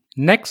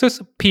Nexus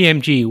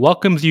PMG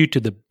welcomes you to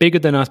the Bigger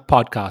Than Us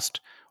podcast,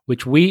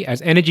 which we as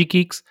energy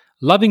geeks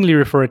lovingly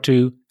refer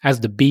to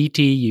as the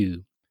BTU.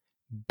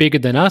 Bigger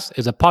Than Us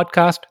is a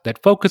podcast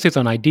that focuses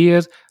on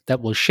ideas that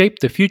will shape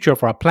the future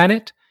of our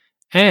planet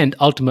and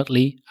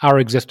ultimately our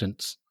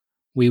existence.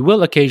 We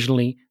will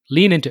occasionally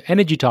lean into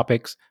energy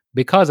topics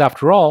because,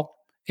 after all,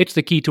 it's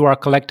the key to our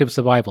collective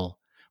survival.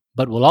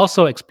 But we'll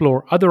also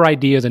explore other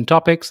ideas and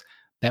topics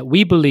that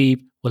we believe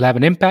will have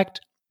an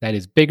impact that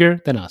is bigger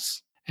than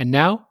us. And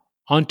now,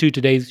 on to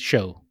today's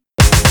show.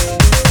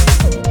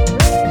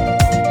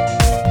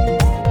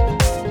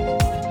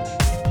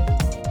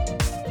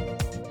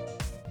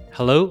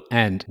 Hello,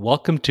 and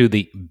welcome to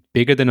the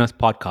Bigger Than Us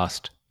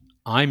podcast.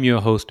 I'm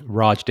your host,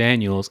 Raj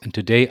Daniels, and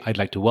today I'd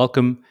like to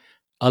welcome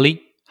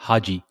Ali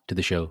Haji to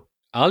the show.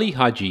 Ali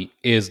Haji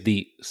is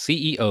the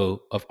CEO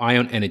of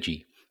Ion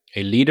Energy,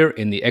 a leader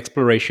in the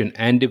exploration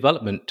and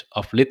development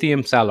of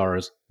lithium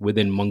salars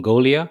within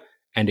Mongolia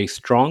and a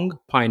strong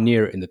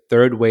pioneer in the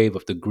third wave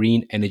of the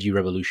green energy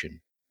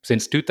revolution.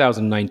 Since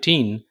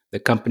 2019, the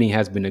company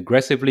has been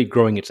aggressively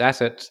growing its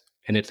assets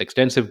and its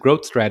extensive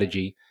growth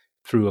strategy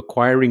through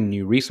acquiring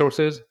new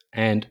resources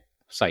and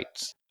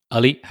sites.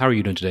 Ali, how are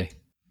you doing today?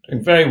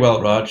 Doing very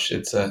well, Raj.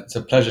 It's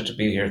a pleasure to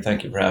be here.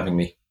 Thank you for having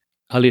me.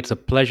 Ali, it's a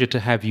pleasure to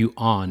have you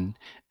on.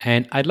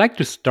 And I'd like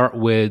to start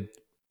with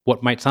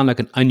what might sound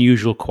like an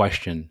unusual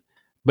question,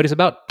 but it's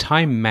about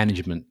time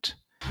management.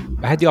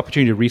 I had the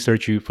opportunity to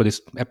research you for this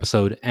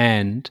episode,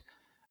 and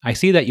I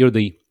see that you're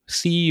the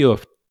CEO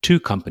of two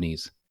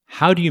companies.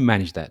 How do you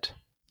manage that?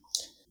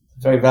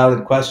 Very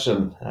valid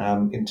question.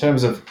 In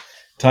terms of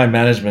time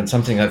management,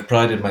 something I've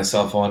prided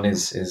myself on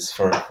is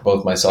for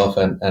both myself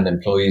and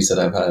employees that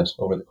I've had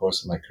over the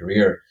course of my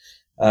career,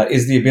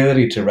 is the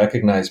ability to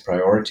recognize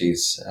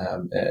priorities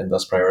and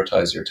thus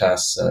prioritize your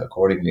tasks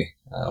accordingly.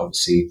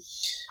 Obviously,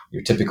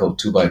 your typical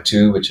two by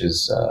two, which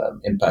is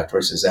impact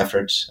versus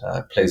effort,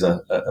 plays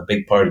a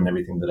big part in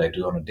everything that I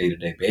do on a day to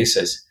day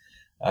basis.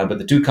 But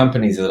the two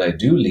companies that I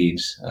do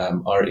lead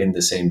are in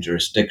the same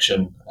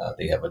jurisdiction.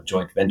 They have a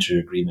joint venture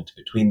agreement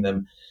between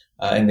them,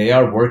 and they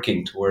are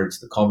working towards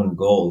the common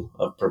goal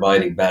of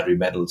providing battery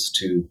metals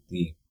to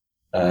the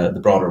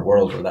broader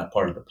world or that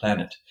part of the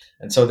planet.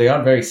 And so they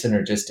are very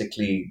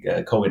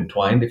synergistically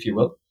co-entwined, if you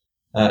will.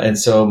 And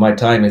so my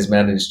time is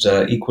managed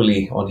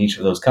equally on each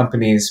of those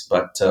companies,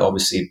 but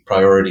obviously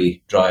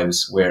priority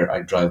drives where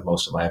I drive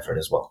most of my effort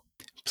as well.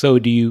 So,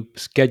 do you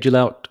schedule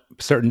out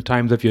certain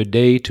times of your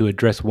day to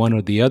address one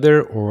or the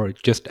other, or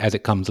just as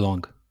it comes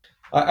along?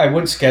 I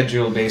would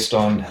schedule based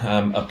on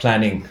a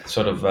planning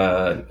sort of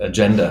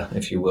agenda,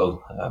 if you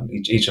will.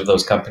 Each of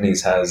those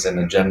companies has an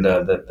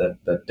agenda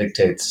that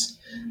dictates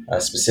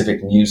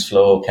specific news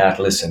flow,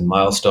 catalysts, and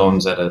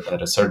milestones at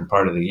a certain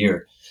part of the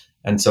year.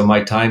 And so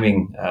my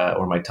timing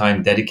or my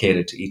time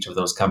dedicated to each of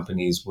those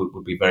companies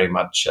would be very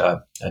much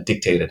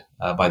dictated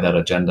by that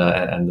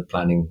agenda and the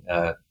planning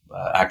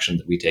action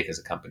that we take as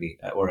a company,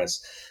 or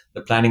as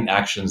the planning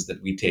actions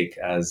that we take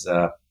as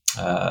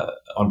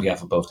on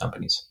behalf of both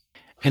companies.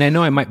 And I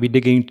know I might be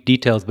digging into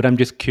details, but I'm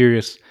just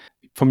curious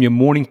from your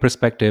morning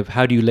perspective,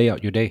 how do you lay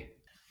out your day?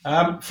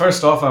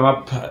 First off, I'm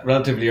up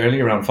relatively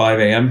early, around 5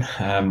 a.m.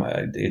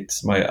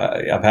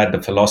 I've had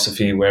the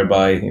philosophy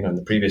whereby, in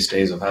the previous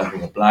days of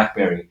having a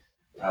BlackBerry,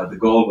 the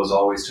goal was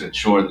always to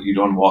ensure that you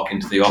don't walk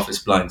into the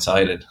office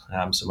blindsided.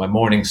 So my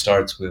morning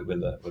starts with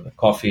a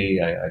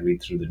coffee. I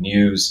read through the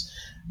news,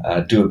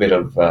 do a bit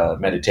of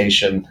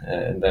meditation,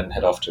 and then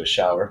head off to a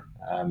shower.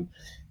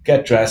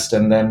 Get dressed,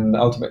 and then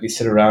ultimately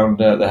sit around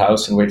the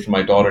house and wait for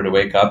my daughter to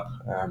wake up,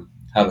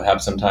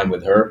 have some time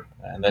with her,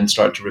 and then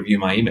start to review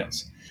my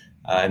emails.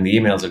 And the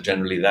emails are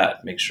generally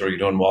that. Make sure you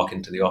don't walk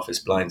into the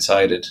office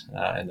blindsided,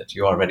 and that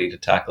you are ready to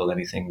tackle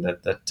anything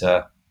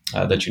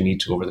that you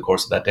need to over the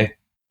course of that day.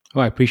 Oh,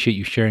 I appreciate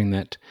you sharing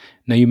that.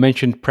 Now, you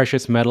mentioned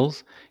precious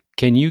metals.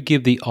 Can you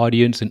give the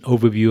audience an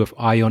overview of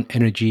Ion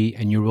Energy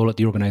and your role at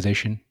the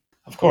organization?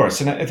 Of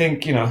course, and I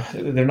think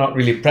they're not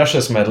really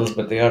precious metals,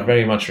 but they are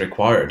very much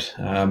required.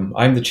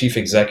 I'm the chief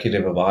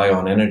executive of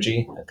Ion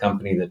Energy, a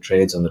company that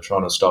trades on the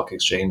Toronto Stock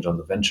Exchange on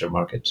the venture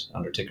market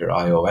under ticker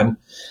ION.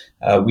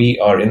 We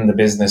are in the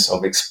business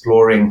of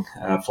exploring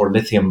for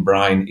lithium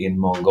brine in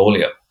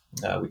Mongolia.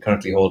 We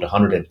currently hold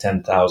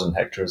 110,000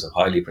 hectares of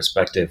highly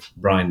prospective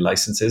brine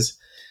licenses,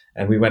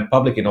 and we went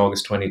public in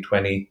August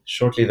 2020.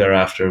 Shortly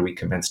thereafter, we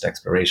commenced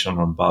exploration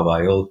on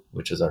Babayul,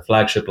 which is our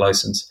flagship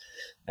license.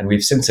 And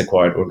we've since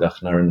acquired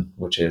Urgakhnaryn,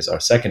 which is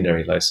our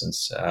secondary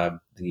license.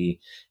 The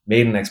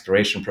maiden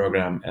exploration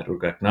program at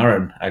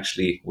Urgakhnaryn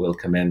actually will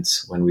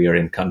commence when we are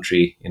in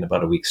country in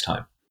about a week's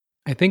time.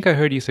 I think I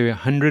heard you say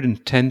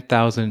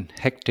 110,000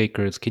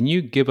 hectares. Can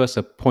you give us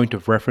a point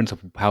of reference of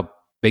how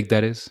big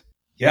that is?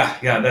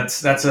 Yeah, that's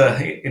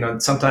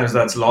sometimes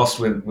that's lost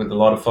with a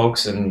lot of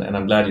folks, and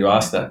I'm glad you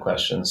asked that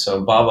question.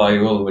 So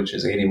Babayul, which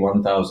is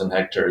 81,000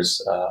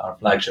 hectares, our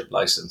flagship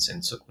license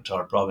in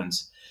Sukhothai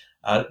province,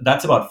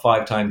 that's about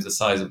 5 times the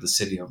size of the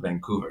city of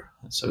Vancouver.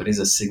 So it is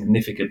a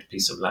significant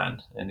piece of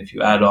land. And if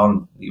you add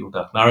on the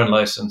Urgakhnaryn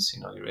license,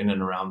 you're in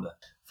and around the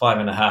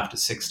 5.5 to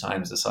 6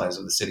 times the size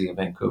of the city of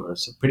Vancouver.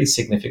 So pretty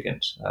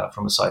significant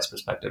from a size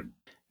perspective.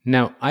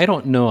 Now, I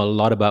don't know a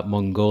lot about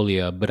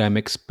Mongolia, but I'm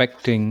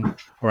expecting,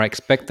 or I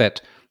expect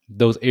that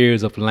those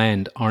areas of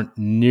land aren't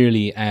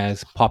nearly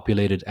as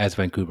populated as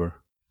Vancouver.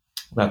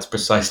 That's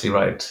precisely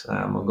right.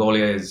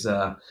 Mongolia is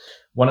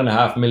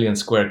 1.5 million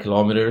square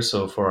kilometers.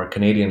 So for our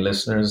Canadian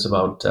listeners,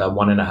 about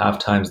 1.5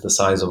 times the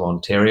size of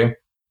Ontario.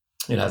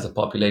 It has a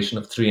population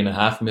of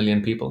 3.5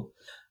 million people,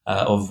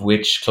 of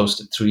which close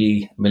to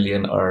 3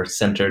 million are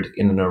centered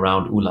in and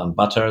around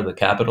Ulaanbaatar, the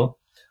capital.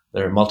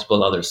 There are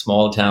multiple other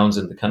small towns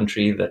in the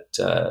country that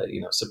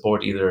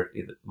support either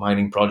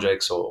mining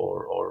projects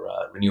or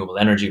renewable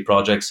energy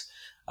projects,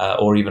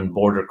 or even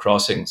border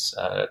crossings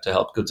to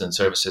help goods and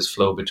services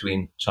flow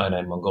between China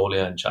and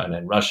Mongolia and China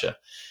and Russia.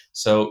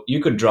 So you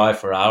could drive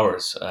for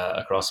hours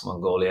across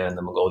Mongolia and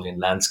the Mongolian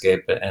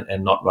landscape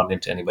and not run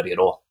into anybody at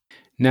all.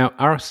 Now,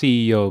 our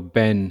CEO,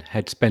 Ben,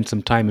 had spent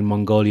some time in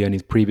Mongolia in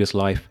his previous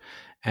life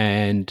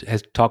and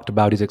has talked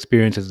about his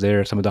experiences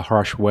there, some of the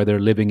harsh weather,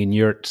 living in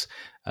yurts.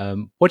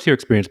 What's your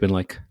experience been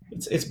like?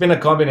 It's been a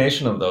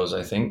combination of those,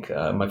 I think.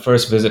 My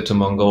first visit to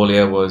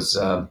Mongolia was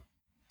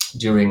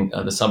during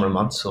the summer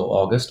months, so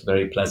August,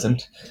 very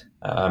pleasant.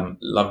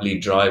 Lovely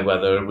dry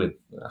weather with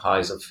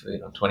highs of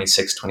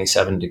 26,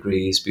 27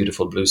 degrees,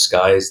 beautiful blue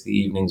skies. The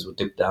evenings would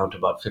dip down to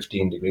about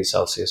 15 degrees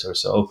Celsius or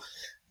so.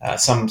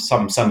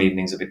 Some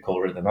evenings a bit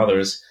colder than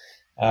others.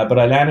 But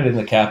I landed in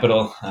the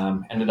capital,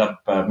 ended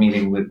up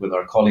meeting with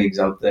our colleagues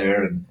out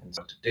there and went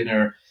to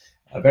dinner.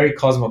 Very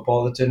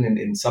cosmopolitan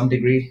in some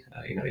degree.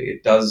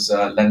 It does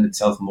lend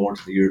itself more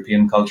to the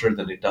European culture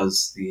than it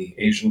does the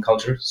Asian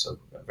culture. So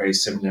very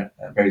similar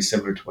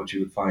to what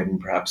you would find in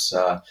perhaps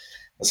a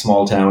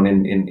small town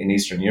in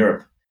Eastern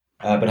Europe.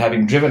 But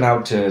having driven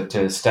out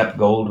to Step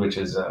Gold, which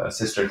is a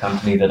sister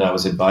company that I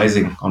was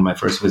advising on my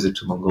first visit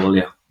to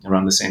Mongolia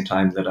around the same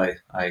time that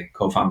I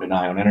co-founded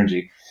Ion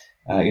Energy,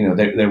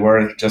 there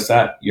were just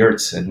that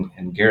yurts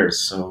and gears.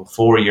 So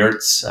 4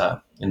 yurts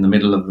in the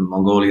middle of the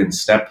Mongolian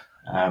steppe,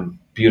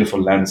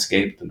 beautiful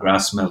landscape. The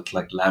grass smelled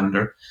like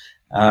lavender.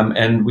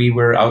 And we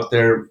were out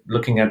there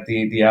looking at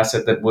the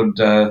asset that would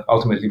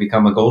ultimately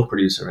become a gold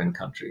producer in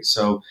country.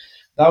 So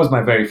that was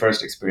my very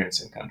first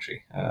experience in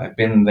country. I've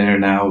been there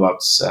now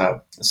about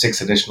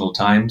 6 additional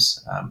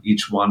times,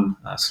 each one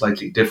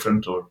slightly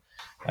different or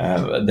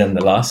than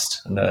the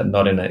last,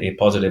 not in a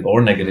positive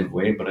or negative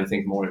way, but I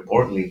think more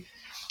importantly,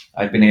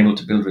 I've been able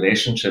to build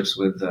relationships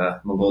with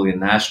Mongolian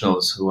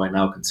nationals who I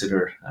now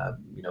consider,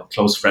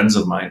 close friends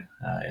of mine,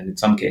 and in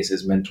some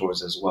cases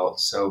mentors as well.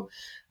 So,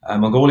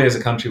 Mongolia is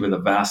a country with a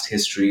vast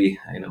history.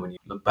 When you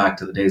look back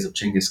to the days of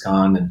Genghis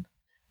Khan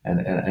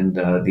and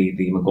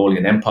the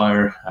Mongolian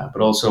Empire,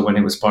 but also when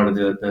it was part of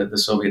the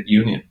Soviet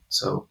Union.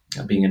 So,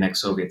 being an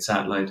ex-Soviet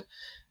satellite,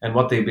 and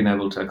what they've been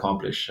able to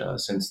accomplish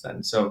since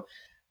then. So,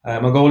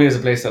 Mongolia is a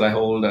place that I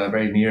hold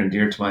very near and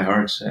dear to my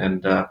heart,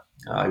 and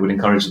I would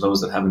encourage those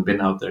that haven't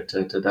been out there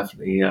to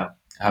definitely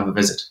have a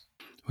visit.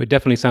 It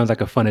definitely sounds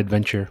like a fun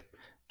adventure.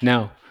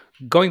 Now,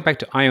 going back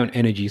to Ion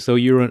Energy, so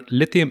you're on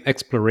lithium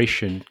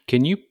exploration.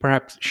 Can you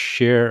perhaps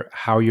share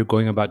how you're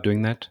going about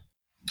doing that?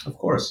 Of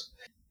course.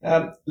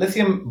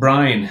 Lithium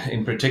brine,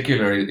 in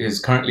particular, is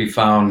currently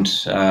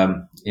found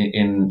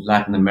in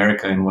Latin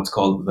America in what's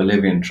called the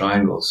Bolivian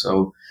Triangle.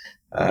 So,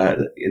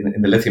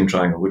 in the Lithium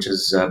Triangle, which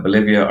is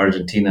Bolivia,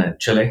 Argentina, and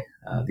Chile.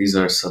 These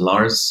are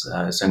salars,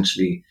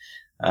 essentially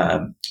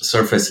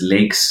surface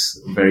lakes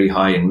very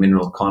high in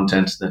mineral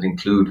content that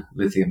include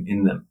lithium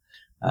in them.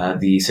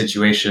 The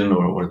situation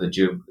or the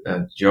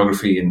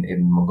geography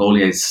in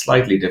Mongolia is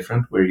slightly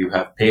different, where you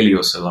have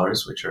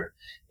paleosalars, which are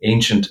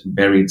ancient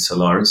buried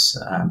salars.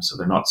 So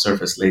they're not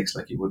surface lakes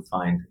like you would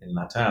find in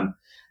Latam,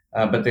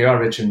 but they are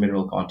rich in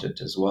mineral content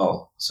as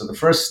well. So the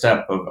first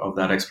step of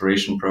that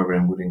exploration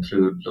program would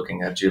include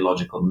looking at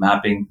geological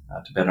mapping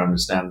to better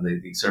understand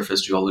the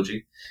surface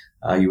geology.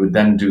 You would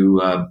then do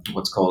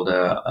what's called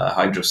a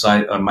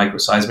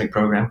microseismic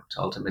program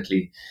to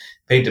ultimately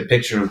paint a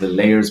picture of the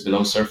layers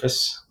below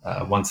surface.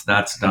 Once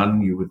that's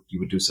done, you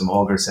would do some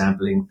auger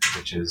sampling,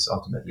 which is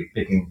ultimately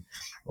picking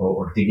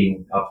or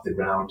digging up the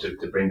ground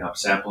to bring up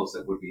samples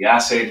that would be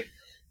assayed,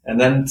 and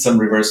then some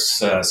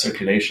reverse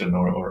circulation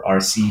or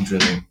RC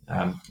drilling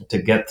to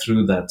get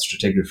through that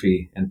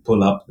stratigraphy and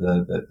pull up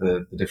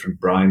the different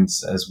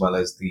brines as well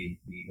as the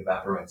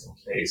evaporites and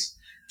clays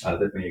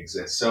that may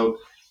exist. So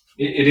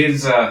it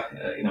is a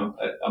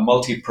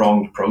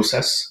multi-pronged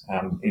process.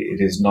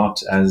 It is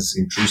not as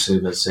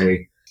intrusive as,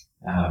 say,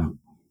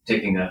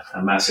 taking a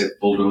massive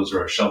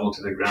bulldozer or a shovel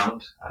to the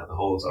ground. The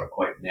holes are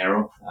quite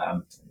narrow.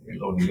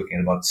 You're only looking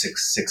at about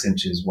six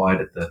inches wide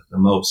at the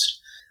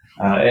most.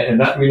 And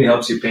that really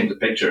helps you paint a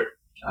picture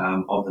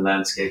of the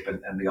landscape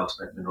and the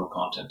ultimate mineral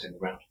content in the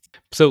ground.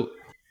 So,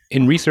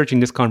 in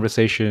researching this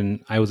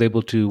conversation, I was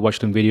able to watch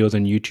some videos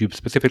on YouTube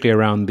specifically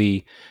around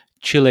the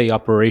Chile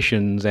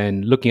operations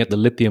and looking at the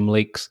lithium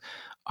lakes.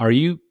 Are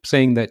you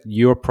saying that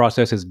your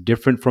process is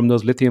different from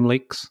those lithium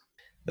lakes?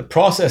 The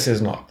process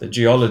is not. The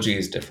geology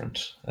is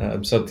different.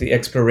 So the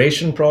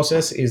exploration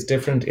process is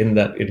different in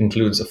that it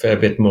includes a fair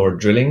bit more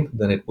drilling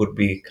than it would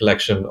be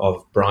collection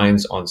of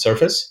brines on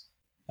surface.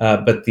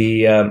 But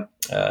the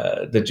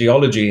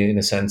geology, in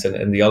a sense,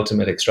 and the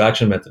ultimate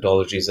extraction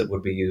methodologies that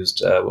would be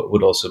used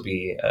would also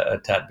be a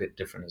tad bit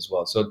different as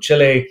well. So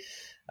Chile,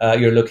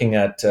 you're looking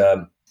at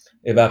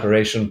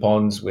evaporation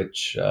ponds,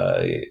 which,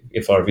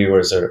 if our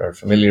viewers are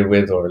familiar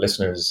with or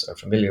listeners are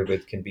familiar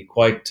with, can be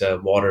quite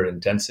water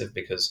intensive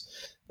because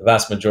the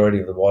vast majority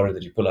of the water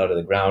that you pull out of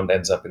the ground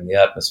ends up in the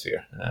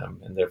atmosphere,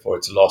 and therefore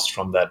it's lost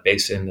from that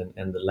basin,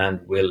 and the land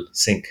will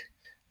sink.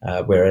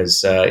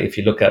 Whereas if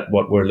you look at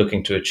what we're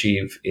looking to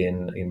achieve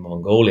in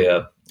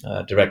Mongolia,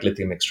 direct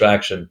lithium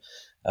extraction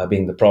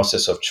being the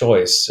process of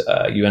choice,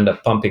 you end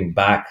up pumping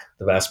back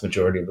the vast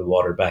majority of the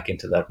water back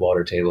into that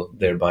water table,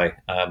 thereby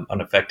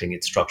unaffecting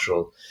its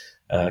structural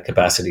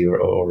capacity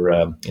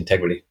or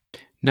integrity.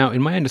 Now,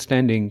 in my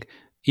understanding,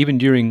 even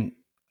during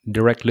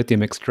direct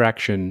lithium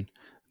extraction,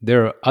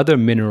 there are other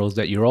minerals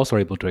that you're also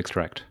able to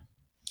extract.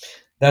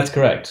 That's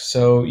correct.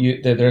 So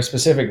there are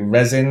specific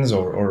resins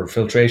or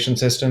filtration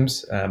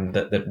systems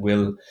that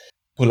will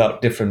pull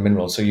out different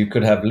minerals. So you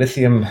could have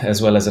lithium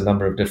as well as a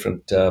number of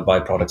different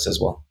byproducts as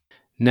well.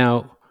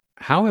 Now,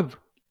 how have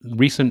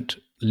recent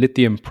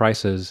lithium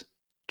prices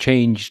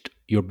changed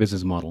your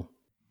business model?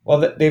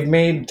 Well, they've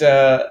made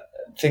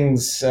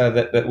things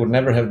that would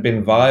never have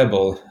been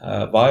viable,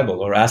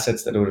 or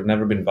assets that would have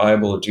never been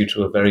viable due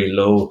to a very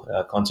low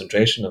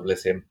concentration of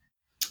lithium,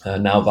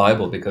 now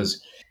viable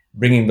because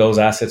bringing those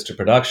assets to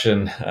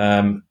production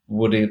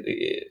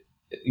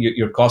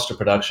your cost of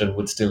production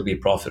would still be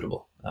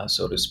profitable,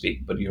 so to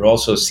speak. But you're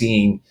also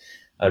seeing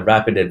a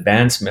rapid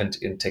advancement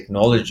in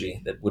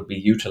technology that would be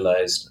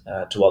utilized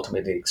to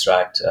ultimately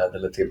extract the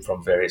lithium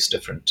from various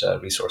different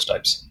resource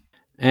types.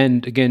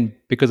 And again,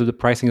 because of the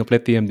pricing of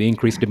lithium, the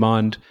increased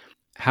demand,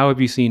 how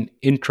have you seen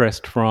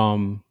interest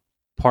from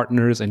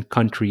partners and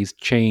countries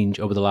change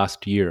over the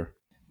last year?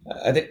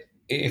 I think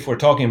if we're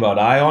talking about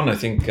ION, I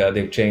think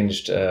they've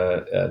changed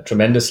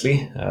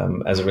tremendously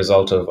as a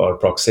result of our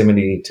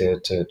proximity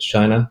to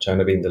China,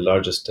 China being the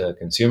largest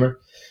consumer.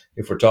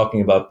 If we're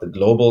talking about the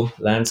global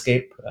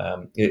landscape,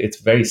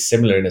 it's very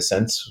similar in a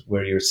sense,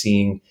 where you're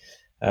seeing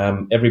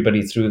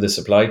everybody through the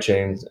supply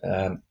chain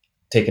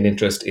take an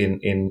interest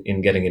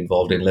in getting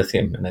involved in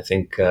lithium. And I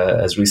think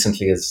as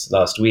recently as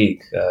last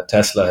week,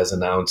 Tesla has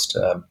announced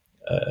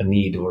a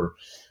need or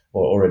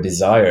a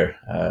desire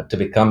to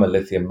become a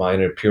lithium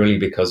miner purely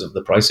because of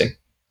the pricing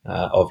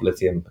of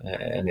lithium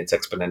and its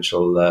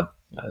exponential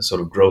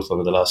sort of growth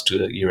over the last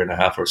 2 year and a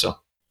half or so.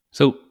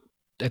 So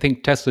I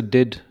think Tesla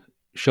did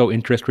show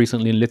interest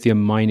recently in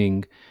lithium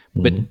mining,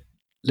 but Mhm.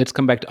 let's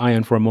come back to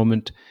Ion for a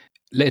moment.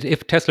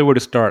 If Tesla were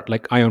to start,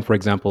 like Ion, for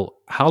example,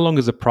 how long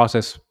is the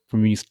process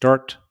from when you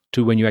start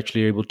to when you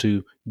actually are able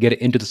to get it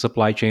into the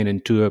supply chain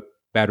and to a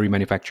battery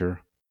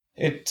manufacturer?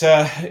 It,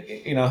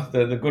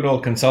 the good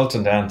old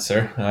consultant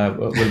answer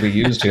will be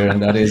used here,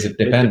 and that is it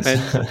It depends.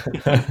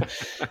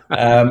 depends.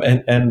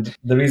 And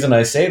the reason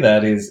I say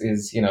that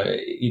is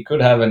you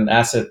could have an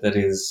asset that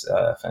is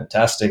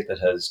fantastic, that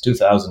has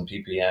 2,000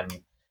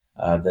 ppm,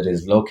 that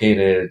is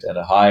located at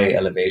a high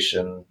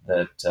elevation,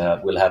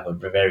 that will have a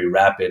very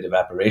rapid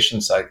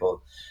evaporation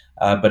cycle,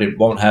 but it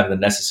won't have the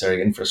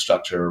necessary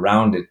infrastructure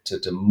around it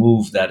to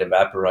move that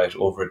evaporite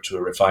over to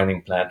a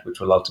refining plant, which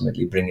will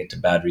ultimately bring it to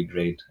battery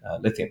grade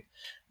lithium.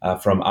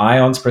 From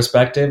ION's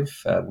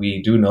perspective,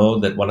 we do know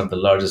that one of the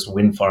largest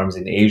wind farms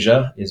in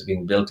Asia is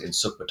being built in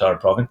Sukhothai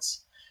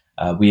province.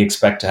 We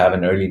expect to have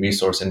an early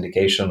resource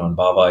indication on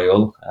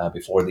Bavayul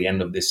before the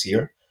end of this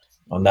year.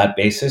 On that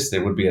basis,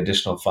 there would be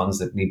additional funds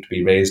that need to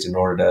be raised in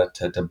order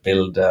to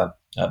build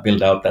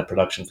out that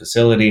production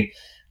facility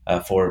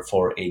for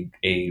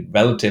a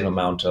relative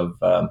amount of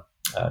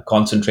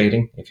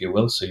concentrating, if you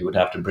will. So you would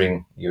have to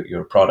bring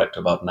your product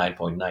about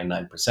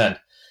 9.99%.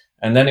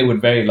 And then it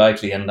would very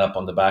likely end up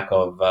on the back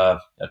of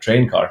a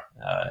train car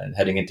and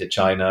heading into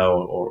China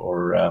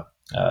or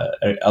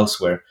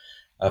elsewhere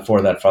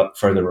for that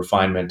further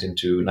refinement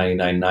into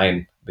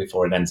 99.9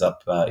 before it ends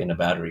up in a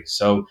battery.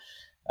 So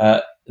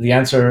the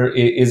answer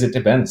is it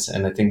depends.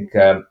 And I think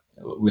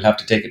we'll have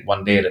to take it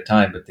one day at a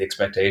time. But the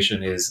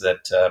expectation is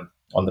that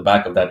on the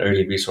back of that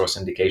early resource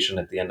indication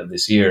at the end of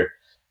this year,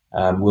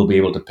 we'll be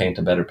able to paint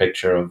a better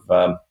picture of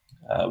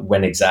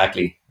when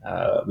exactly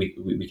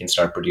we can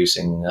start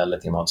producing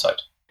lithium on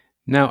site.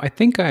 Now, I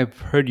think I've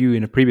heard you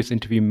in a previous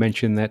interview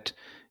mention that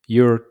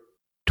you're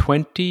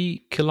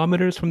 20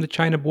 kilometers from the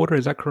China border.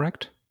 Is that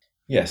correct?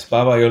 Yes,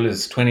 Babayul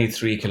is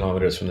 23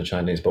 kilometers from the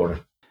Chinese border.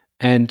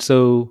 And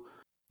so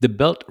the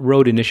Belt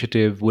Road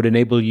Initiative would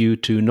enable you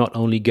to not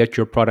only get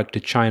your product to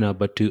China,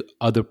 but to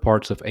other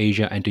parts of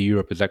Asia and to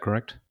Europe. Is that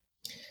correct?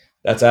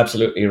 That's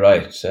absolutely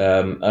right.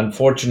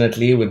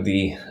 Unfortunately, with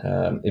the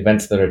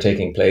events that are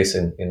taking place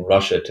in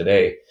Russia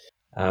today,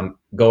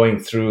 going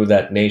through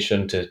that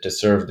nation to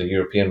serve the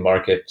European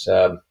market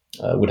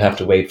would have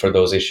to wait for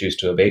those issues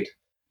to abate.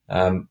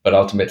 But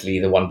ultimately,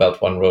 the One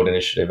Belt, One Road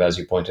initiative, as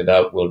you pointed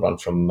out, will run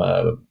from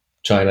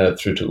China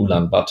through to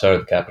Ulaanbaatar,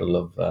 the capital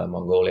of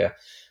Mongolia,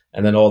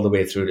 and then all the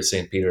way through to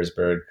St.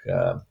 Petersburg,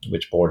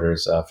 which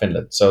borders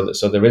Finland.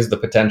 So there is the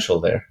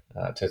potential there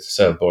to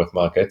serve both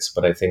markets.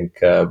 But I think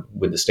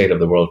with the state of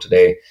the world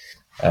today,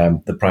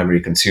 the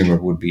primary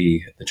consumer would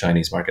be the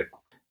Chinese market.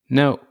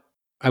 Now,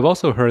 I've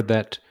also heard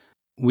that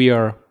we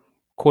are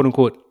quote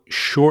unquote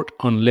short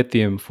on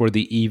lithium for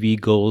the EV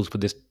goals for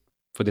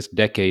this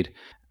decade.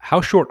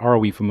 How short are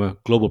we from a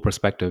global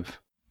perspective?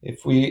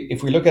 If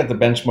we look at the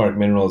benchmark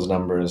minerals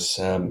numbers,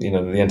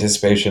 the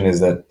anticipation is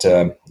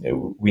that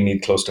we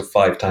need close to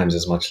 5 times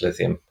as much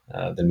lithium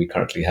than we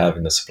currently have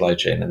in the supply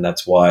chain, and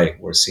that's why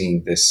we're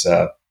seeing this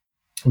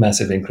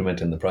massive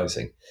increment in the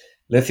pricing.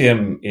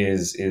 Lithium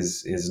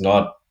is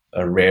not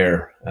a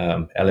rare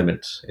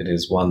element. It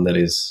is one that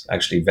is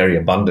actually very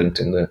abundant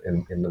in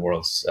the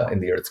world's in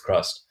the Earth's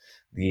crust.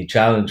 The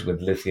challenge with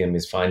lithium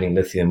is finding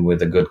lithium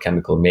with a good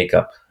chemical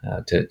makeup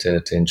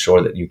to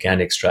ensure that you can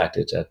extract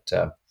it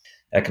at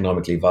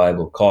economically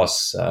viable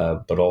costs,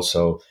 but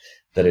also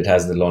that it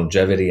has the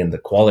longevity and the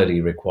quality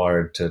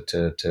required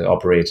to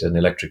operate an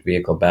electric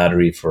vehicle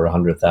battery for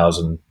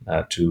 100,000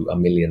 to a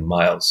million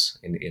miles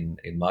in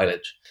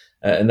mileage.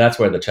 And that's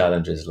where the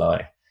challenges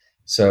lie.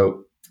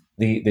 So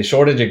the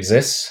shortage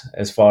exists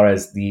as far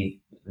as the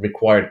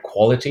required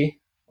quality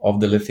of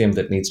the lithium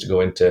that needs to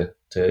go into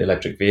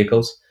electric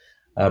vehicles.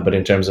 But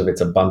in terms of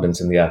its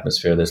abundance in the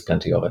atmosphere, there's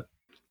plenty of it.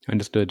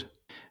 Understood.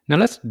 Now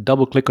let's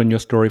double click on your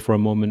story for a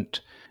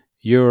moment.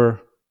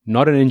 You're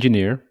not an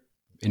engineer,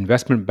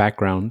 investment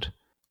background.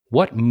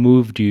 What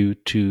moved you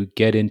to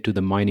get into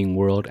the mining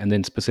world and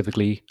then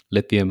specifically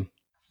lithium?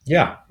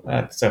 Yeah,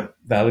 that's a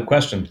valid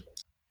question.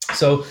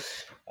 So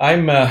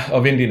I'm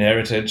of Indian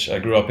heritage. I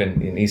grew up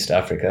in East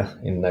Africa,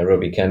 in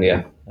Nairobi,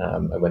 Kenya.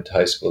 I went to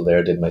high school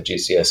there, did my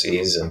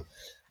GCSEs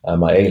and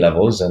my A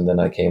levels, and then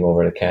I came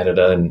over to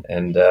Canada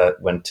and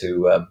went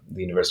to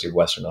the University of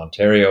Western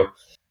Ontario,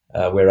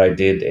 where I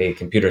did a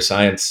computer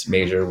science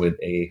major with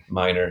a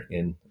minor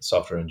in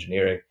software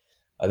engineering.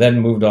 I then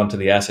moved on to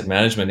the asset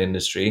management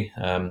industry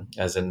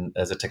as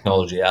a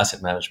technology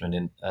asset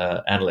management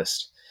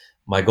analyst.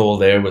 My goal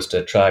there was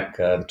to track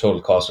the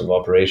total cost of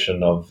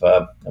operation of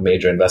a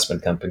major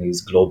investment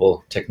company's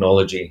global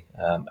technology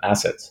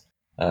assets.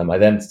 I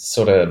then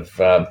sort of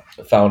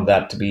found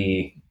that to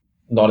be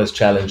not as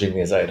challenging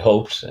as I had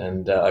hoped,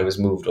 and I was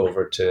moved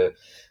over to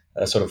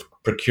a sort of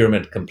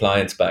procurement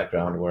compliance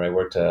background where I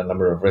worked a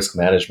number of risk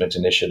management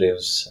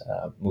initiatives,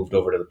 moved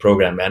over to the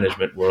program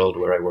management world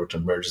where I worked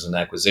on mergers and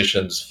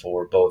acquisitions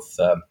for both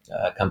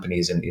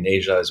companies in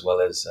Asia as well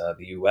as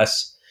the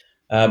US.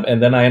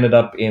 And then I ended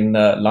up in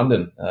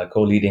London,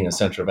 co-leading a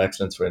center of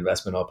excellence for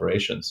investment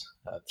operations.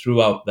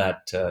 Throughout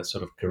that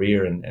sort of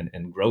career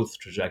and growth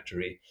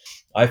trajectory,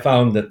 I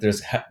found that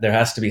there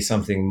has to be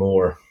something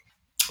more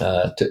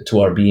to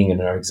our being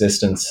and our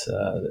existence,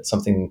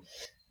 something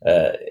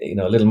a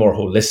little more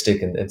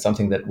holistic and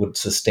something that would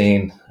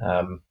sustain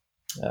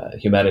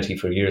humanity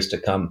for years to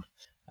come.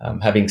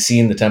 Having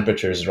seen the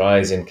temperatures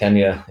rise in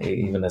Kenya,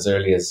 even as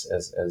early as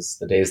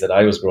the days that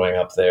I was growing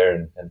up there,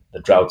 and the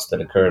droughts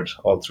that occurred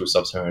all through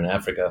sub-Saharan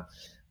Africa,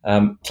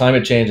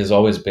 climate change has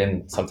always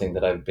been something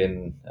that I've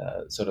been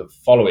sort of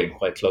following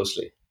quite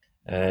closely.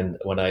 And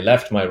when I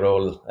left my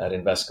role at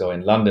Invesco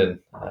in London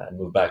and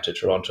moved back to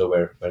Toronto,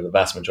 where the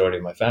vast majority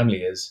of my family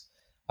is,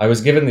 I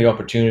was given the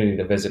opportunity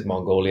to visit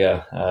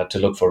Mongolia to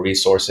look for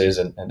resources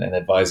and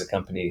advise a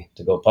company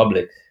to go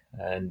public.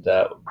 And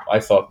I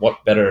thought,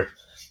 what better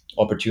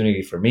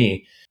opportunity for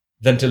me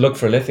than to look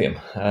for lithium,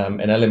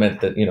 an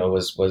element that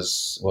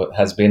was what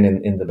has been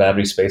in the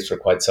battery space for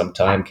quite some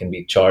time, can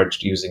be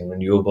charged using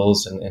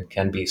renewables and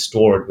can be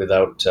stored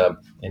without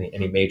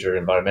any major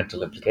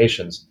environmental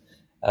implications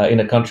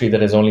in a country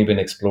that has only been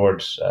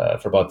explored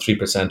for about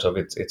 3% of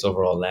its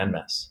overall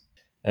landmass.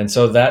 And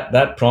so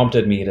that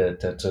prompted me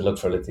to look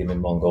for lithium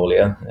in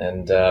Mongolia,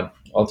 and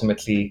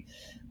ultimately,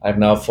 I've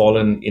now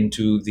fallen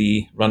into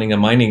the running a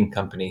mining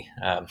company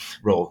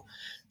role.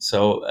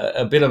 So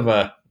a bit of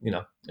a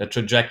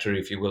trajectory,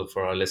 if you will,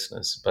 for our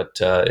listeners.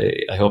 But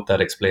I hope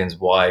that explains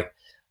why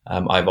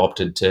I've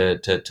opted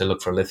to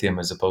look for lithium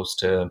as opposed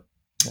to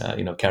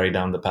carry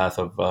down the path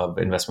of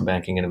investment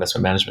banking and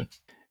investment management.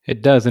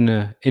 It does. And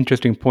an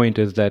interesting point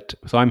is that,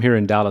 so I'm here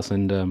in Dallas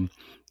and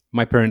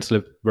my parents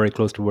live very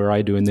close to where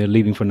I do, and they're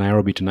leaving for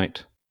Nairobi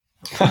tonight.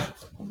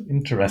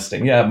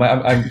 Interesting. Yeah,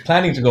 I'm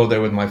planning to go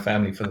there with my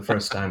family for the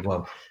first time.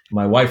 Well,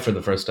 my wife for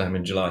the first time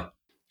in July.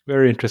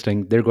 Very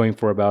interesting. They're going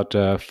for about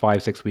a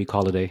 5-6 week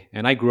holiday.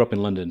 And I grew up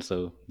in London,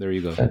 so there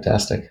you go.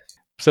 Fantastic.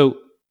 So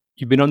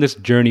you've been on this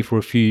journey for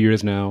a few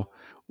years now.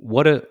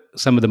 What are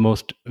some of the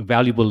most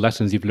valuable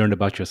lessons you've learned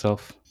about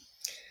yourself?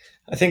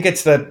 I think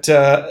it's that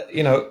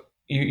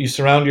you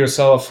surround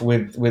yourself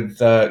with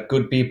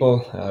good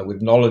people,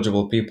 with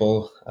knowledgeable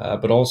people,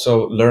 but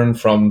also learn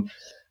from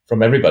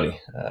everybody.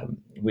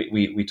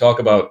 We talk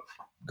about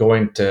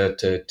going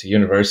to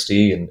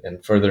university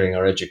and furthering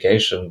our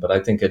education, but I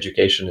think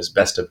education is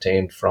best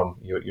obtained from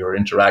your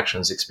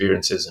interactions,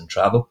 experiences, and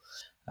travel.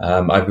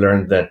 I've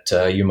learned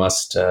that you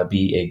must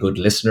be a good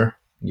listener.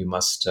 You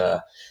must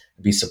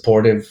be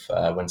supportive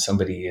when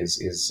somebody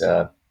is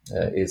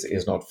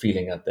not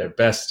feeling at their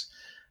best.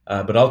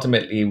 But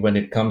ultimately, when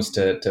it comes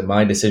to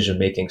my decision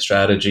making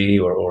strategy,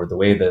 or the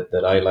way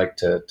that I like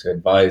to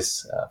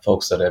advise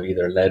folks that have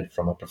either led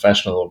from a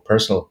professional or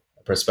personal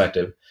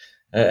perspective,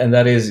 and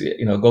that is,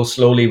 go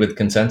slowly with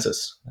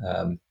consensus.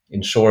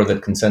 Ensure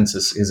that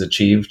consensus is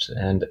achieved,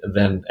 and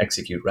then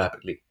execute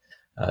rapidly.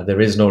 There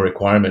is no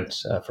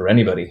requirement for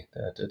anybody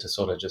to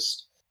sort of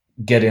just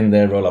get in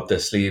there, roll up their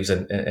sleeves,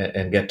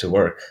 and get to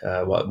work.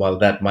 While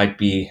that might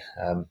be,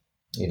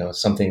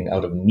 something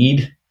out of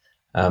need,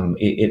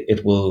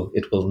 it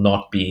will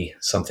not be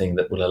something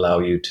that will allow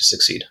you to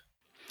succeed.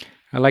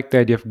 I like the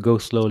idea of go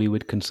slowly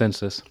with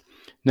consensus.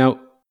 Now,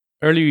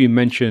 earlier you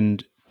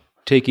mentioned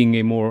taking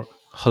a more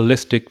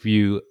holistic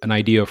view, an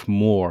idea of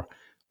more.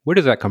 Where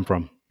does that come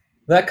from?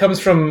 That comes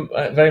from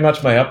very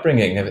much my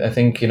upbringing. I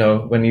think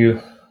when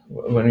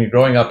you're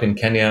growing up in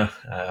Kenya,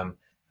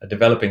 a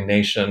developing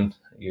nation,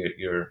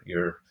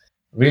 you're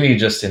really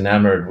just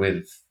enamored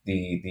with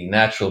the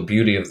natural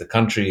beauty of the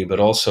country, but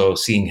also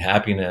seeing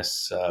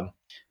happiness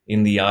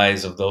in the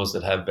eyes of those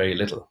that have very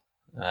little,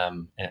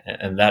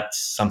 and that's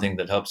something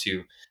that helps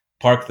you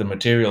park the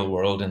material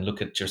world and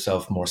look at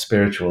yourself more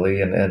spiritually,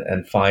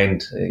 and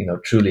find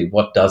truly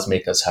what does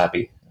make us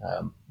happy.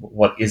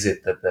 What is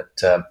it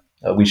that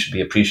we should be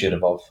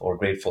appreciative of or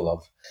grateful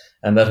of?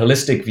 And that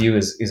holistic view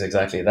is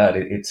exactly that.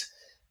 It's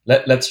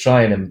let's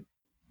try and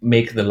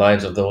make the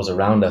lives of those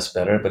around us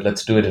better, but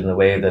let's do it in a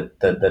way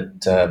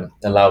that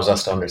allows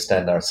us to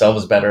understand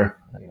ourselves better.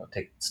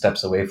 Take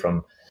steps away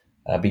from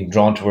being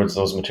drawn towards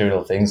those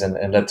material things,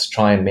 and let's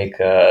try and make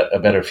a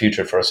better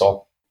future for us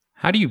all.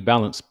 How do you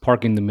balance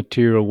parking the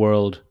material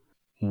world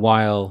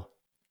while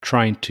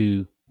trying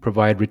to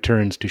provide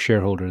returns to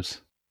shareholders?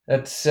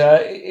 It's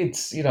a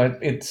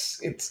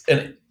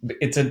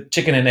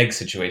chicken and egg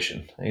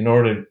situation. In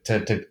order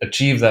to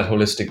achieve that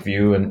holistic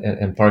view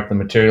and park the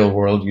material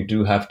world, you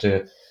do have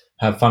to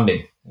have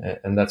funding,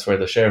 and that's where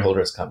the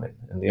shareholders come in.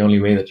 And the only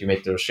way that you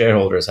make those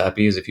shareholders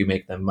happy is if you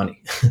make them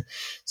money.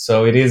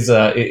 So it is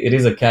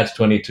a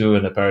catch-22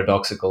 and a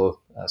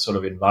paradoxical sort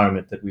of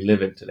environment that we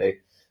live in today.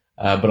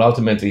 But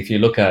ultimately, if you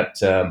look at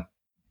the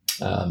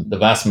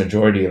vast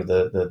majority of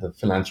the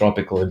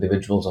philanthropical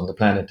individuals on the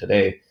planet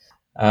today,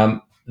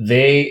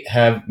 they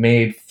have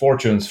made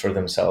fortunes for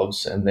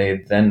themselves, and they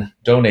then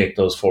donate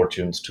those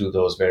fortunes to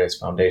those various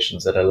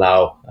foundations that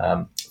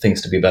allow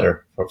things to be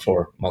better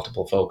for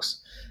multiple folks.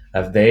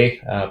 Have they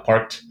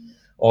parked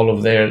all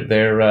of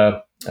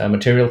their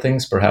material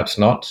things? Perhaps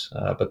not,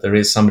 but there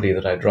is somebody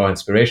that I draw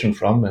inspiration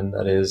from, and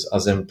that is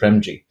Azim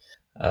Premji,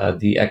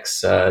 the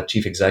ex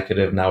chief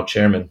executive, now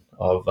chairman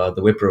of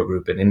the Wipro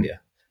Group in India.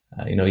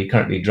 He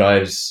currently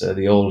drives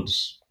the old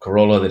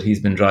Corolla that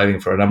he's been driving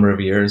for a number of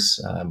years,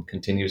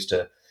 continues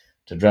to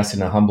dress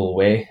in a humble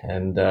way,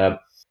 and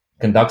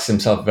conducts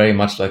himself very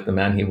much like the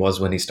man he was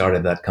when he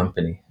started that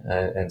company.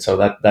 And so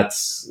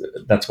that's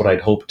what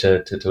I'd hope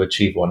to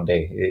achieve one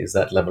day, is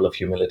that level of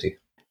humility.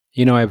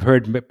 I've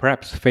heard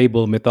perhaps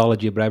fable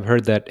mythology, but I've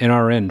heard that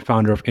NRN,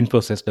 founder of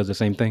Infosys, does the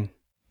same thing.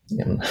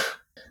 And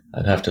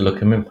I'd have to look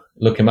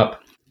him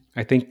up.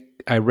 I think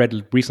I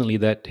read recently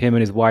that him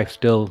and his wife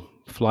still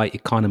fly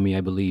economy,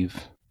 I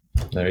believe.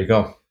 There you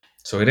go.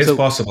 So it is So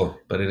possible,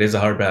 but it is a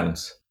hard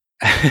balance.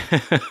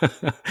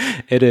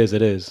 it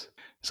is.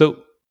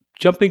 So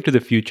jumping to the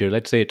future,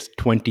 let's say it's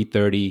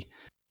 2030,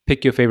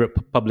 pick your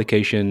favorite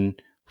publication,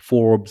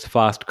 Forbes,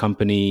 Fast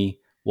Company,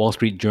 Wall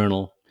Street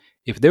Journal.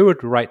 If they were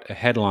to write a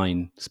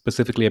headline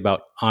specifically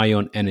about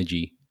ion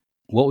energy,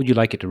 what would you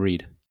like it to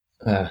read?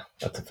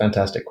 That's a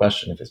fantastic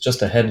question. If it's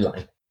just a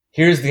headline,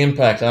 here's the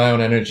impact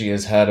ion energy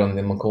has had on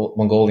the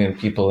Mongolian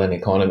people and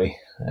economy.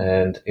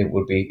 And it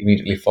would be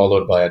immediately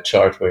followed by a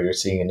chart where you're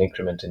seeing an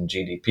increment in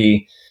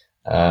GDP,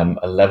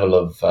 a level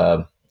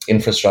of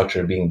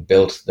infrastructure being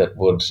built that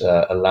would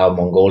allow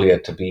Mongolia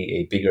to be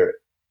a bigger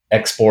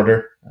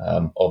exporter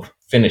of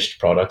finished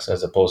products,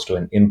 as opposed to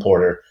an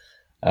importer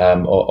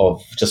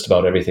of just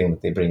about everything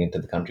that they bring into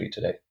the country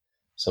today.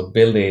 So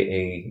build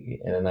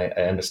and I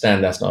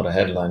understand that's not a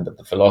headline, but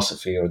the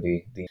philosophy or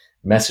the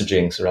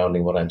messaging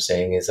surrounding what I'm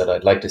saying is that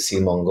I'd like to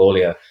see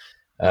Mongolia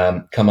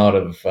come out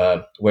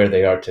of where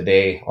they are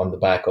today on the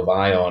back of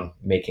ION,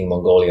 making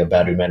Mongolia a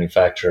battery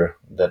manufacturer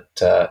that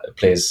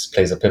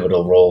plays a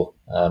pivotal role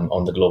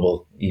on the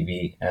global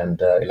EV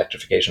and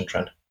electrification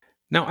trend.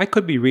 Now, I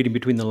could be reading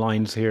between the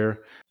lines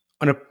here.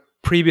 On a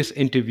previous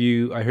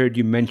interview, I heard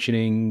you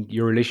mentioning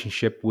your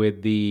relationship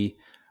with the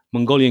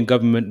Mongolian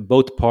government,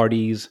 both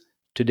parties.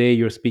 Today,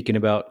 you're speaking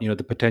about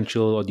the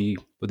potential or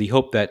the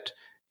hope that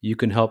you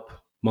can help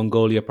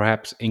Mongolia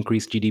perhaps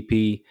increase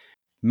GDP.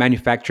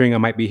 Manufacturing, I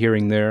might be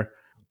hearing there.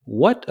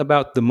 What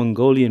about the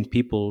Mongolian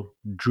people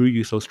drew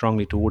you so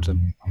strongly towards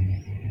them?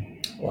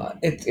 Well,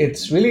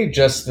 it's really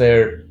just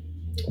their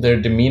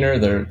demeanor,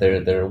 their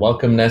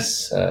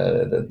welcomeness,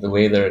 the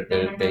way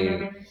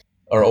they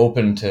are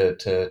open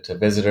to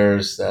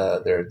visitors.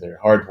 They're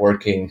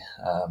hardworking.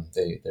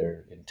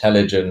 They're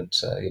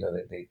intelligent.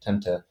 They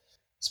tend to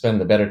spend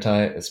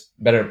the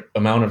better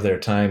amount of their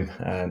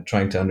time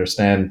trying to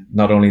understand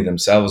not only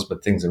themselves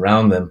but things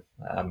around them.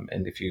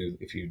 And if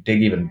you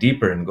dig even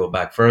deeper and go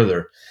back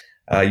further,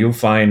 you'll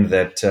find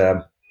that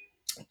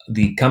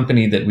the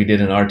company that we did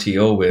an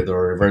RTO with,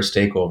 or reverse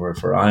takeover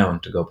for Ion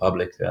to go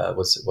public,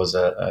 was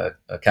a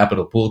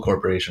capital pool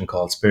corporation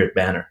called Spirit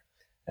Banner,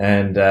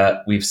 and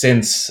we've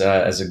since,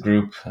 as a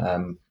group,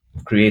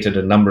 created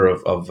a number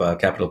of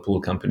capital pool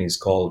companies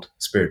called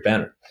Spirit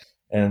Banner.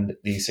 And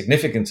the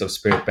significance of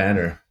Spirit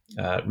Banner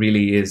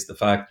really is the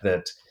fact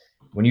that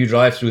when you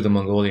drive through the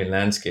Mongolian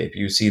landscape,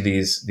 you see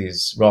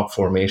these rock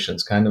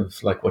formations, kind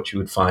of like what you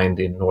would find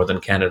in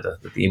northern Canada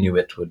that the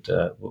Inuit would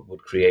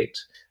create.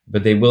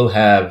 But they will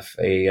have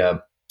a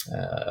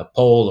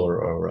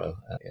pole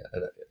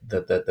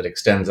that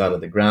extends out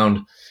of the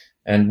ground,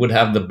 and would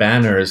have the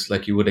banners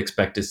like you would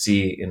expect to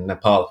see in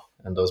Nepal.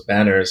 And those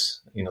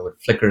banners, would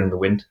flicker in the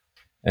wind,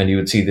 and you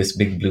would see this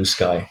big blue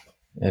sky,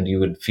 and you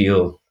would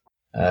feel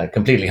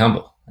completely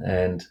humble.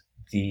 And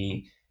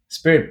the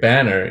Spirit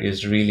Banner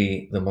is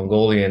really the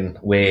Mongolian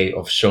way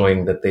of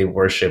showing that they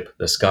worship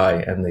the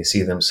sky and they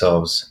see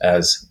themselves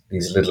as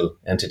these little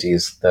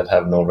entities that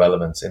have no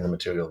relevance in the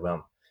material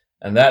realm.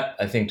 And that,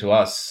 I think, to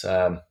us,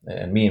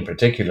 and me in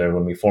particular,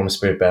 when we formed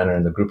Spirit Banner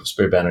and the group of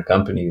Spirit Banner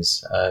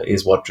companies,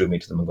 is what drew me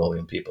to the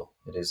Mongolian people.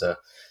 It is a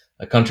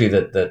country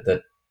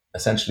that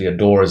essentially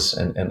adores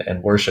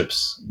and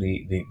worships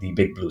the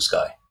big blue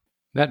sky.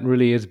 That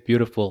really is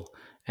beautiful.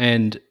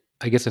 And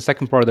I guess the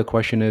second part of the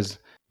question is,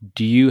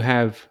 do you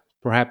have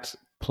perhaps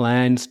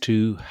plans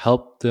to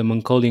help the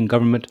Mongolian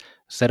government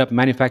set up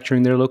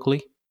manufacturing there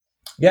locally?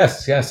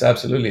 Yes,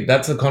 absolutely.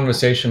 That's the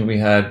conversation we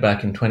had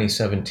back in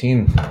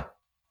 2017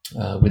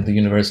 with the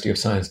University of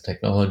Science and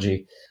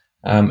Technology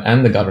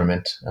and the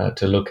government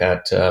to look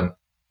at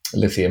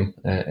lithium.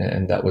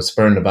 And that was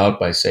spurned about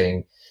by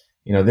saying,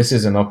 this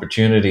is an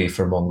opportunity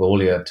for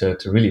Mongolia to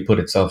really put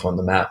itself on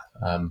the map.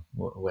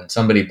 When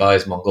somebody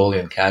buys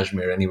Mongolian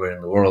cashmere anywhere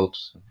in the world,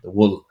 the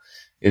wool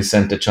is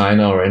sent to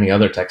China or any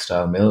other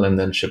textile mill and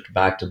then shipped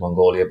back to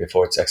Mongolia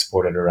before it's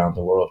exported around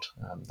the world.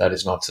 That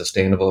is not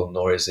sustainable,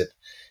 nor is it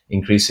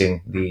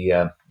increasing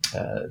the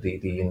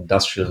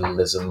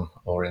industrialism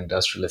or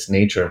industrialist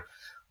nature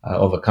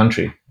of a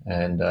country.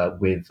 And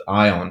with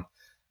Ion,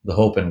 the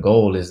hope and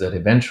goal is that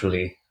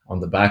eventually,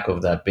 on the back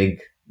of that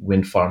big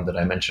wind farm that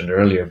I mentioned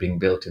earlier being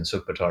built in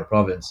Sukhothai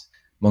province,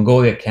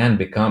 Mongolia can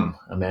become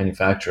a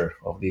manufacturer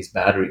of these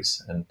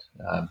batteries. And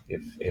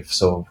if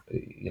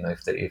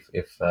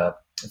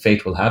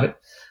fate will have it,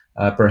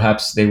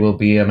 perhaps they will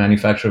be a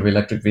manufacturer of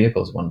electric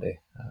vehicles one day.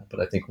 But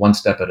I think one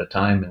step at a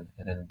time,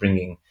 and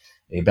bringing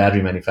a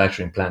battery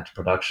manufacturing plant to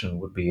production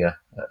would be a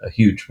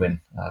huge win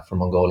for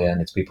Mongolia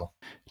and its people.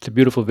 It's a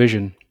beautiful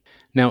vision.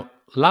 Now,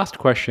 last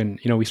question.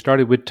 We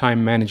started with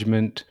time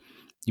management.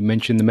 You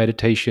mentioned the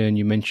meditation.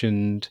 You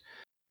mentioned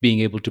being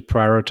able to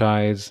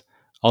prioritize,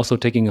 also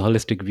taking a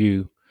holistic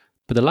view.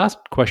 But the last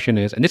question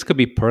is, and this could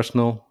be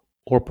personal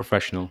or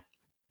professional,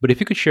 but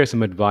if you could share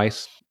some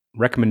advice,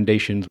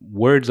 recommendations,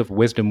 words of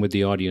wisdom with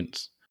the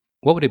audience,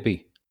 what would it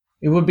be?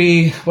 It would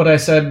be what I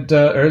said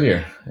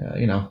earlier.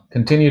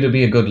 Continue to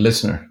be a good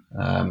listener,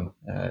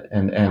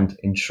 and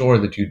ensure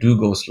that you do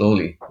go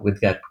slowly with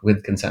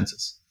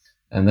consensus,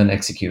 and then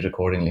execute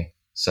accordingly.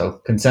 So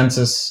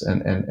consensus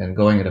and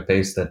going at a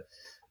pace that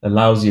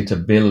allows you to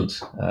build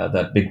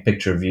that big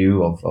picture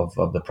view of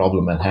the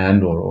problem at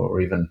hand,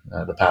 or even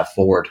the path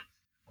forward,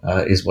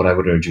 is what I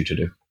would urge you to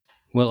do.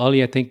 Well,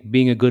 Ali, I think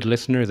being a good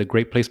listener is a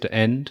great place to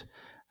end.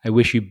 I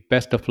wish you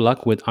best of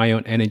luck with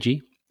Ion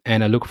Energy,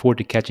 and I look forward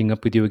to catching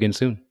up with you again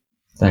soon.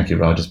 Thank you,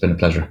 Raj. It's been a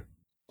pleasure.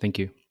 Thank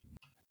you.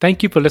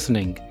 Thank you for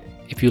listening.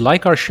 If you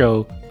like our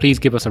show, please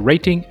give us a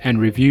rating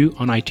and review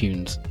on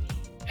iTunes.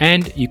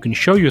 And you can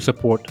show your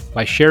support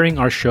by sharing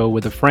our show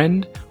with a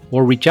friend,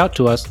 or reach out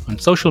to us on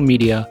social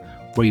media,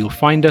 where you'll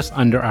find us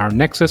under our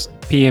Nexus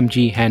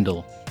PMG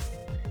handle.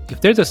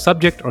 If there's a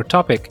subject or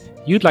topic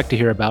you'd like to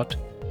hear about,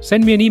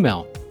 send me an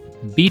email,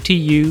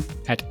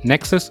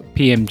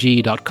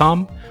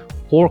 btu@nexuspmg.com,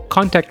 or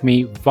contact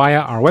me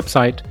via our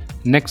website,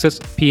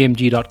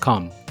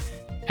 nexuspmg.com.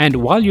 And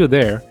while you're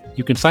there,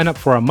 you can sign up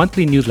for our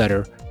monthly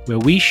newsletter, where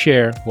we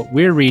share what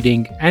we're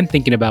reading and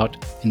thinking about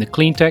in the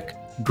clean tech,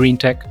 green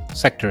tech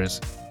sectors.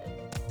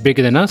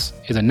 Bigger Than Us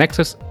is a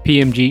Nexus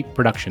PMG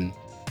production.